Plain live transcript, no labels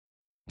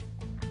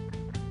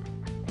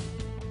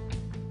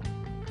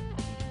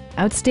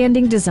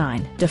Outstanding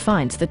design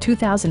defines the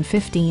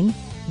 2015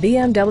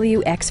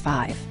 BMW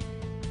X5.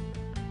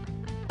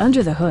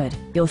 Under the hood,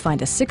 you'll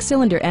find a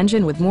 6-cylinder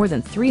engine with more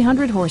than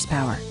 300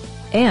 horsepower.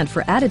 And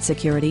for added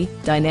security,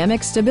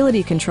 dynamic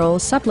stability control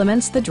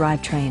supplements the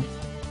drivetrain.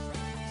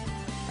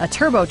 A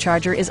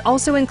turbocharger is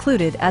also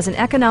included as an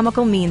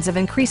economical means of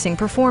increasing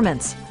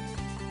performance.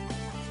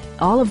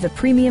 All of the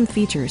premium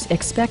features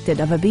expected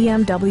of a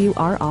BMW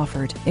are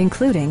offered,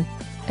 including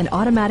an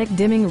automatic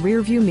dimming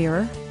rearview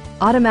mirror,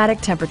 automatic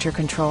temperature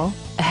control,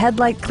 a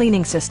headlight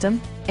cleaning system,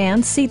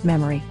 and seat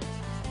memory.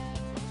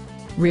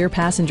 Rear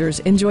passengers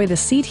enjoy the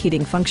seat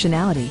heating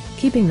functionality,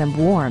 keeping them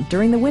warm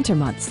during the winter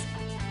months.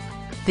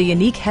 The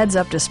unique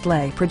heads-up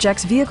display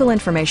projects vehicle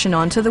information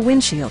onto the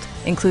windshield,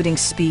 including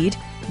speed,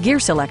 gear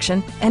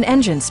selection, and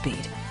engine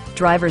speed.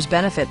 Drivers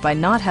benefit by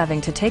not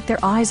having to take their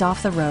eyes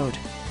off the road.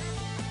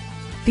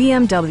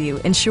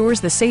 BMW ensures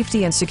the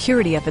safety and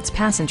security of its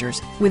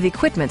passengers with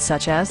equipment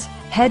such as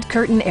head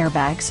curtain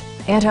airbags,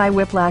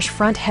 anti-whiplash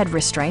front head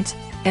restraints,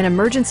 an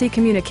emergency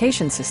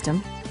communication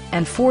system,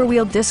 and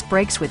 4-wheel disc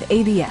brakes with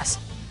ABS.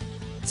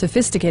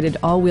 Sophisticated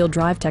all-wheel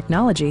drive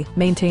technology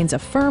maintains a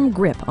firm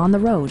grip on the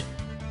road.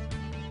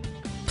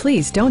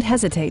 Please don't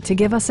hesitate to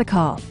give us a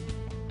call.